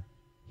leader.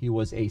 He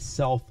was a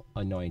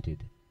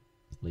self-anointed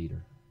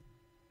leader.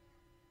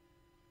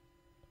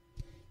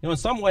 You know, in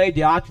some way,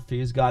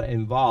 Diotrephes got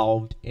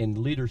involved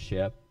in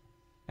leadership,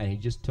 and he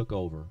just took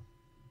over.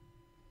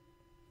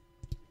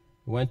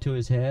 He went to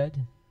his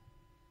head,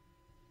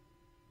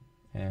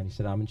 and he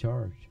said, I'm in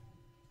charge.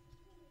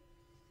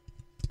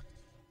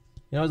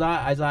 You know,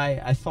 as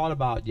I thought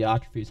about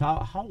Diotrephes,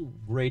 how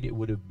great it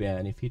would have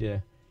been if he'd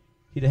have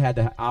had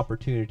the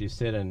opportunity to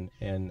sit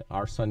in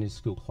our Sunday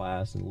school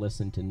class and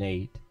listen to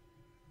Nate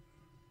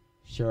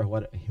share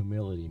what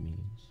humility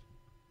means.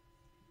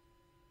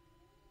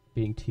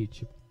 Being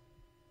teachable.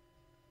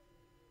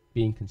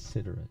 Being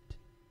considerate.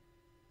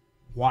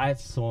 Why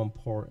it's so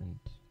important.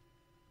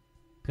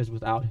 Because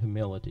without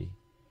humility,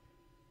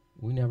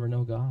 we never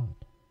know God.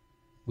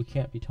 We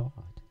can't be taught.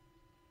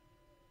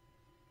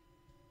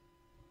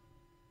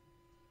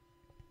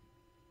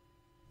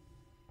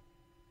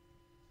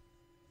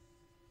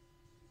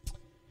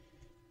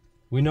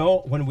 We know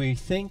when we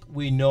think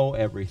we know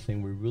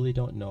everything, we really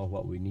don't know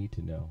what we need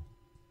to know.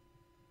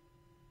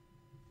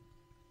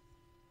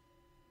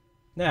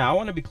 Now, I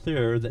want to be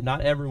clear that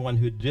not everyone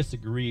who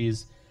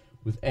disagrees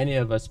with any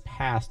of us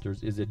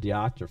pastors is a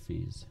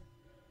Diotrephes.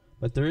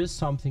 But there is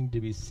something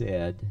to be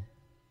said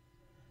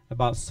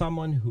about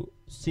someone who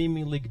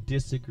seemingly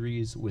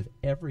disagrees with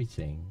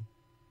everything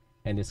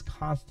and is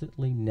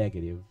constantly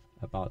negative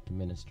about the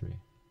ministry.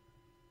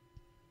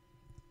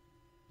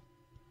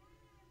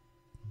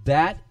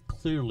 That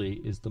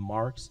clearly is the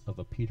marks of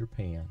a Peter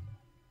Pan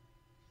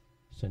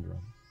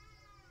syndrome.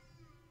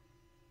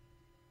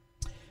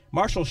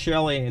 Marshall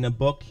Shelley, in a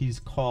book he's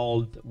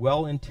called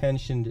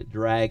Well-Intentioned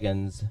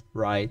Dragons,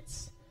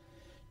 writes,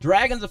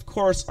 dragons, of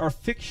course, are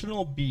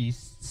fictional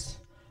beasts,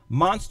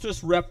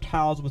 monstrous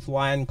reptiles with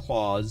lion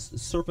claws,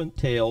 serpent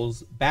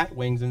tails, bat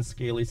wings, and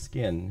scaly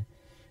skin.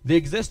 They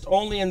exist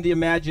only in the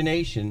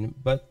imagination,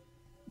 but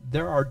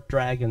there are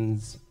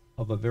dragons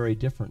of a very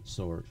different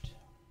sort.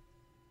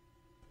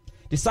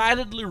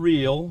 Decidedly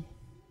real,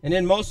 and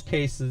in most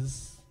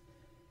cases,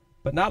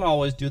 but not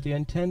always, do they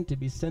intend to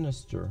be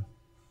sinister.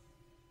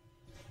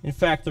 In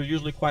fact, they're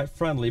usually quite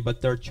friendly,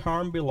 but their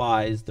charm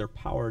belies their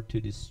power to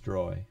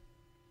destroy.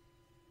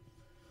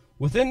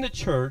 Within the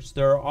church,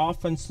 there are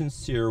often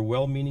sincere,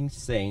 well-meaning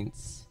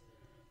saints,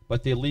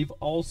 but they leave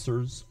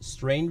ulcers,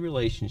 strained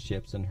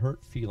relationships, and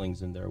hurt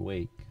feelings in their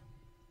wake.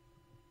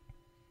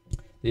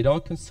 They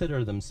don't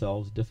consider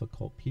themselves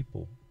difficult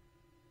people.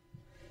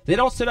 They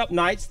don't sit up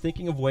nights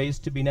thinking of ways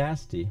to be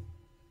nasty.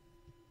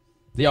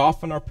 They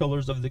often are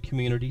pillars of the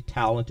community,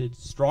 talented,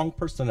 strong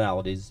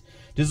personalities,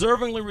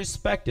 deservingly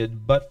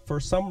respected, but for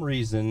some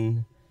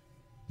reason,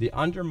 they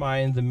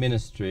undermine the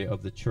ministry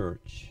of the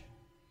church.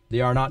 They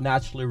are not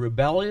naturally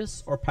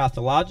rebellious or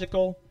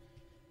pathological.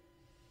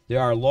 They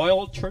are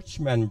loyal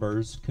church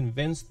members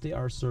convinced they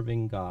are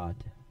serving God.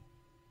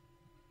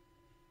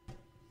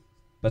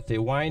 But they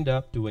wind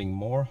up doing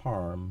more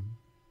harm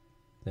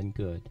than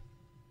good.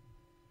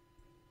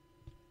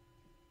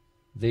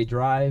 They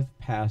drive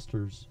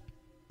pastors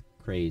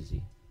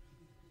crazy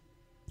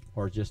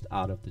or just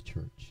out of the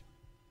church.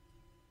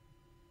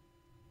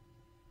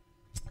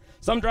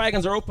 Some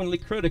dragons are openly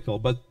critical,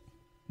 but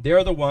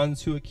they're the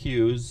ones who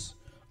accuse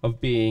of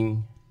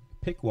being,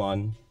 pick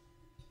one,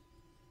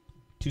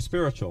 too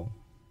spiritual,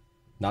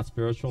 not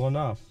spiritual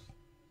enough,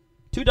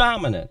 too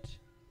dominant,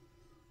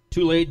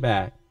 too laid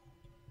back,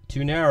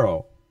 too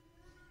narrow,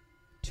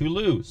 too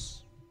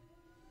loose,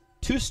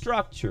 too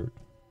structured,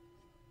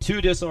 too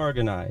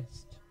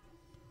disorganized,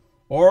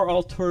 or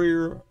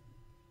ulterior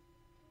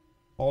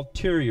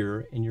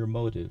in your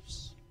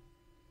motives.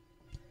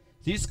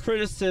 These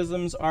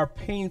criticisms are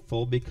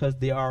painful because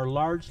they are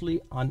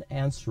largely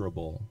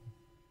unanswerable.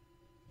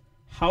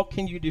 How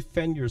can you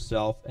defend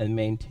yourself and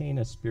maintain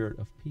a spirit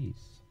of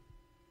peace?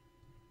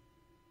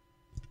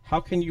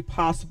 How can you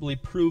possibly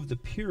prove the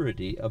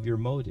purity of your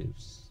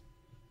motives?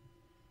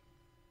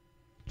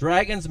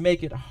 Dragons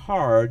make it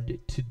hard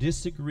to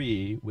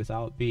disagree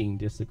without being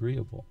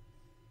disagreeable.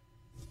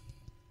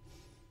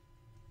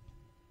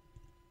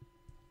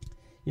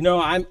 You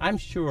know, I'm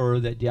sure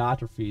that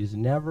Diotrephes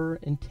never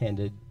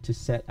intended to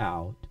set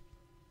out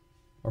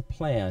or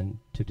plan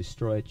to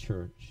destroy a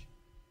church.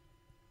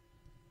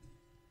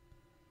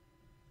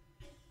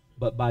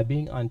 But by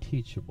being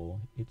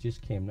unteachable, it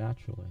just came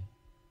naturally.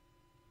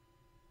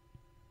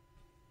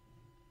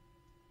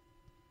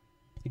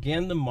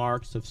 Again, the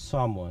marks of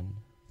someone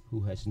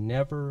who has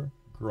never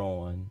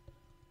grown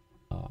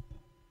up.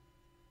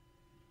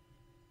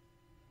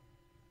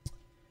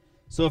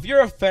 So if you're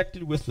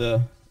affected with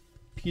the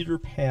Peter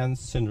Pan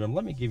syndrome,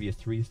 let me give you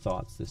 3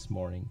 thoughts this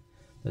morning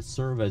that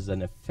serve as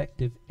an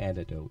effective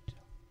antidote.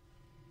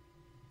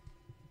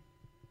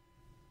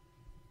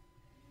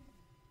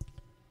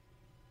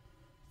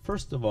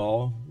 First of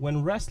all,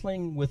 when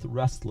wrestling with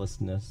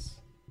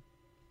restlessness,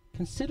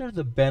 consider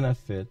the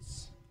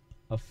benefits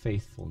of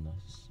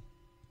faithfulness.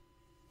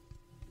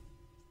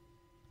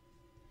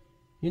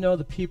 You know,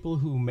 the people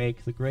who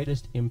make the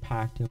greatest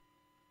impact in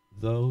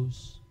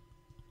those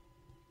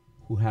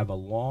who have a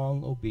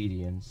long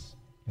obedience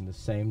in the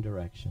same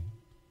direction,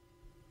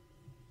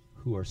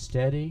 who are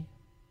steady,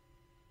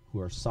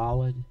 who are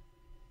solid,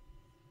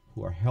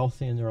 who are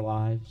healthy in their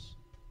lives,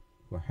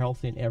 who are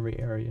healthy in every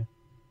area.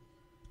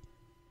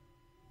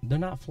 They're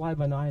not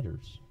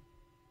fly-by-nighters.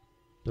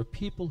 They're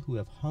people who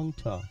have hung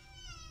tough.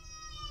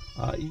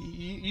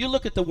 You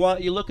look at the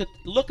one.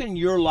 Look in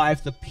your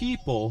life. The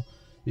people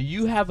that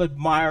you have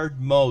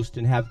admired most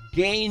and have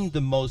gained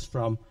the most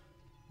from,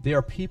 they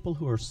are people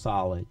who are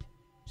solid,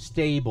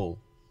 stable.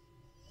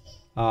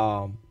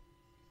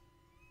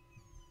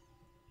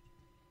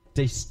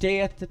 They stay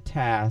at the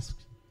task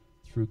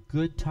through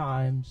good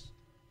times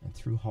and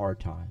through hard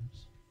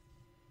times.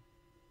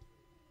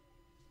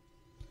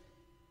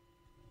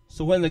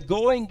 So when the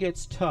going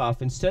gets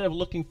tough, instead of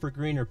looking for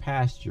greener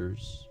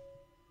pastures,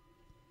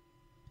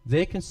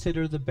 they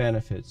consider the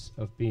benefits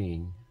of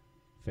being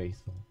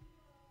faithful.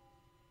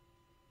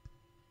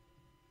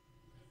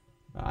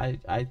 I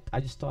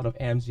just thought of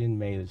Amzie and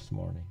May this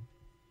morning.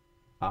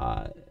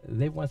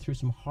 They went through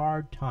some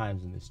hard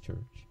times in this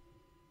church,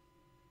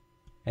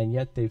 and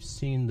yet they've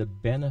seen the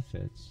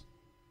benefits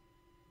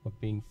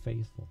of being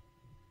faithful,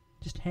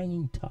 just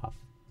hanging tough.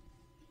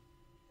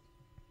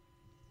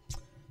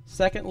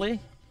 Secondly,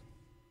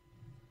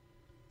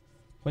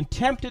 when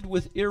tempted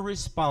with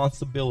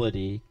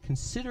irresponsibility,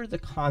 consider the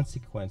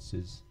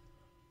consequences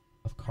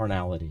of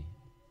carnality.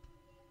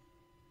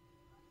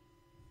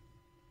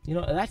 You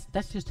know,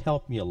 that's just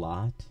helped me a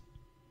lot,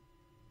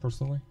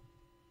 personally.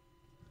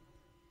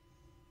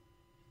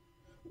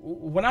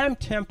 When I'm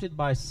tempted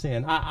by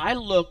sin, I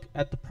look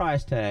at the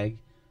price tag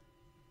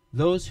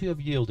those who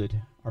have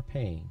yielded are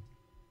paying.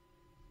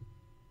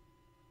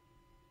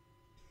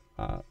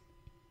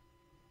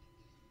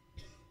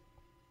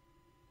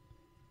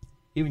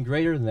 Even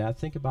greater than that,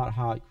 think about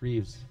how it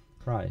grieves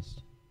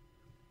Christ,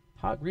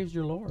 how it grieves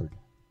your Lord.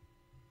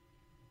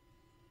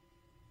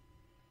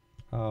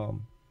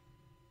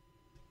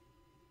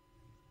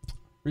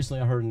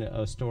 Recently I heard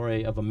a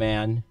story of a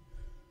man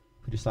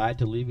who decided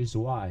to leave his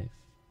wife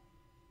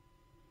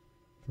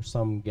for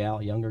some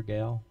gal, younger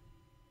gal,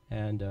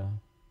 and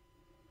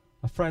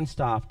a friend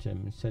stopped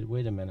him and said,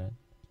 "Wait a minute,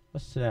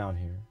 let's sit down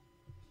here.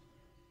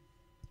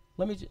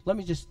 Let's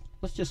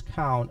just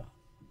count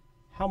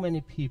how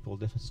many people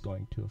this is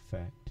going to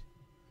affect.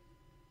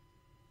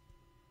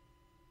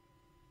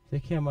 They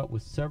came up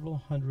with several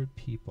hundred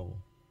people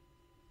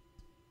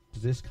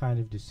this kind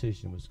of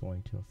decision was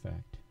going to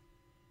affect.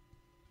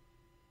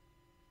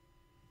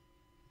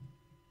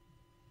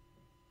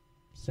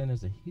 Sin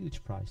is a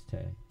huge price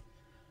tag.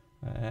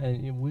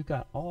 And we've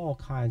got all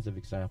kinds of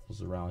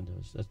examples around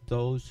us as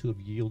those who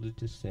have yielded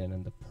to sin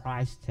and the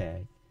price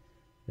tag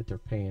that they're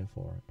paying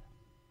for it.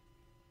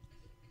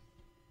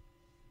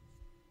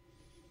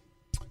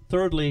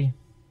 Thirdly,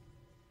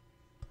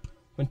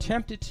 when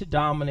tempted to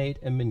dominate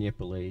and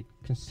manipulate,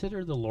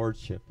 consider the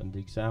lordship and the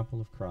example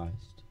of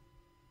Christ.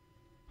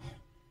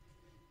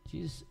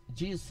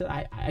 Jesus said,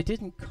 I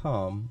didn't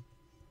come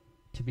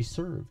to be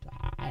served.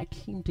 I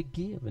came to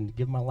give and to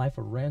give my life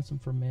a ransom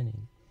for many.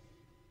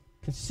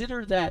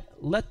 Consider that,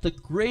 let the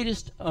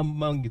greatest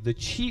among you, the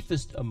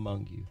chiefest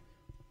among you,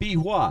 be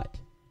what?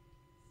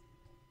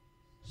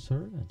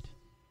 Servant.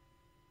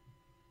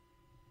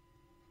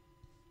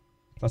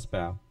 Let's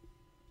bow.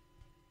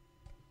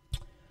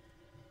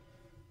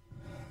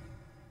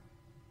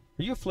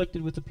 Are you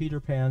afflicted with the Peter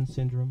Pan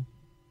syndrome?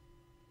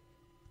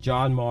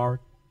 John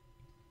Mark,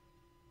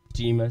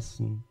 Demas,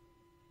 and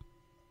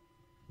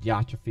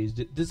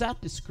Diotrephes. Does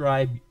that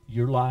describe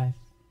your life?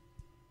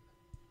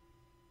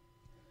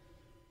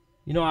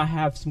 You know, I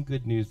have some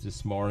good news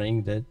this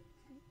morning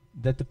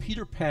that the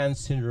Peter Pan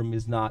syndrome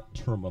is not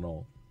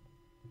terminal.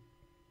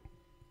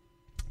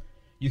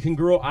 You can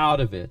grow out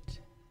of it,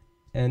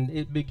 and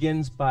it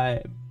begins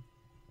by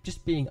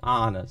just being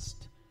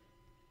honest.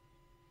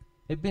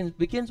 It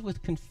begins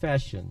with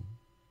confession,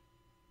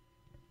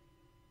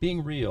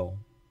 being real,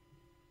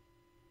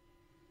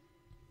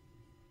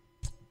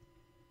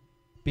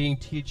 being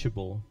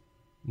teachable,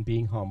 and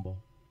being humble.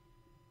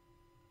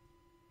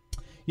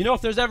 You know,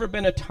 if there's ever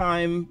been a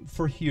time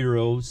for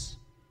heroes,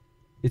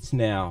 it's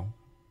now.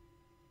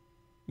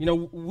 You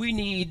know,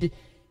 we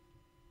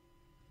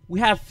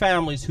have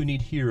families who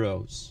need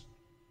heroes.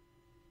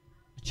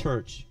 A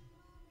church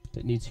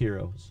that needs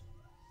heroes.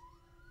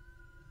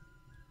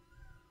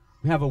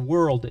 We have a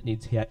world that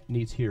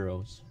needs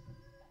heroes.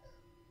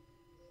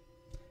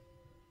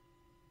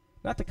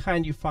 Not the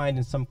kind you find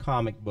in some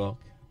comic book.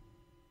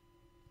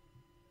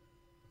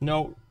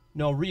 No,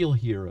 real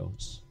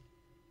heroes.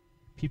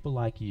 People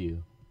like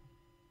you.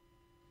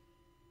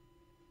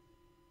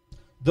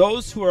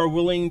 Those who are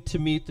willing to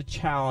meet the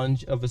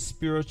challenge of a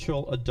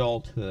spiritual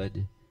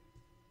adulthood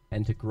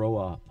and to grow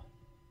up.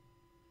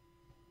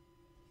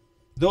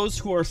 Those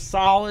who are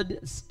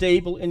solid,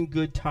 stable in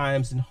good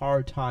times and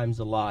hard times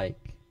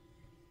alike.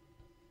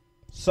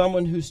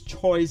 Someone whose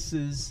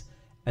choices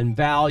and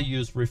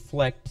values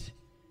reflect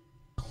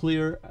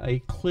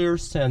a clear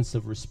sense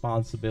of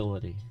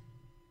responsibility.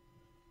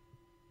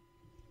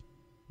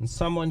 And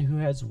someone who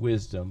has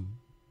wisdom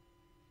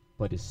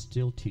but is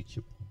still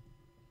teachable.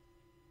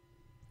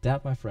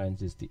 That, my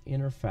friends, is the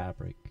inner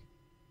fabric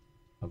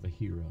of a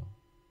hero.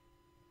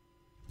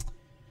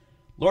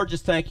 Lord,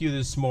 just thank you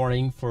this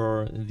morning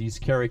for these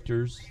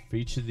characters, for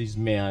each of these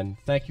men.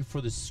 Thank you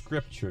for the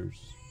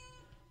scriptures.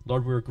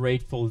 Lord, we're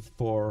grateful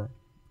for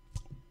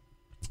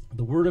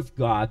the Word of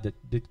God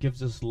that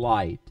gives us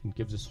light and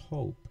gives us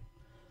hope.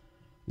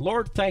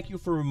 Lord, thank you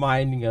for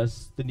reminding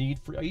us the need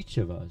for each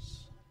of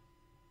us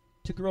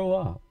to grow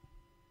up,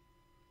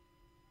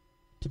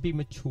 to be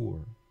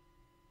mature,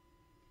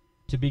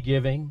 to be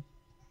giving,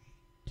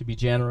 to be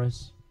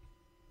generous,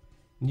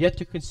 and yet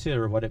to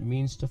consider what it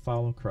means to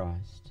follow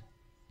Christ,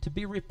 to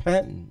be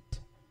repentant,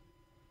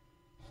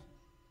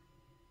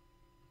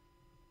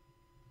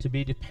 to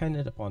be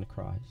dependent upon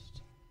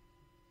Christ,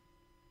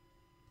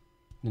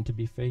 and to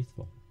be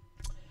faithful.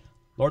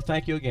 Lord,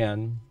 thank you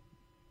again,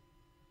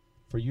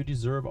 for you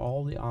deserve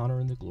all the honor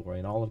and the glory,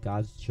 and all of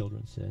God's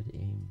children said,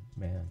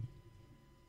 amen.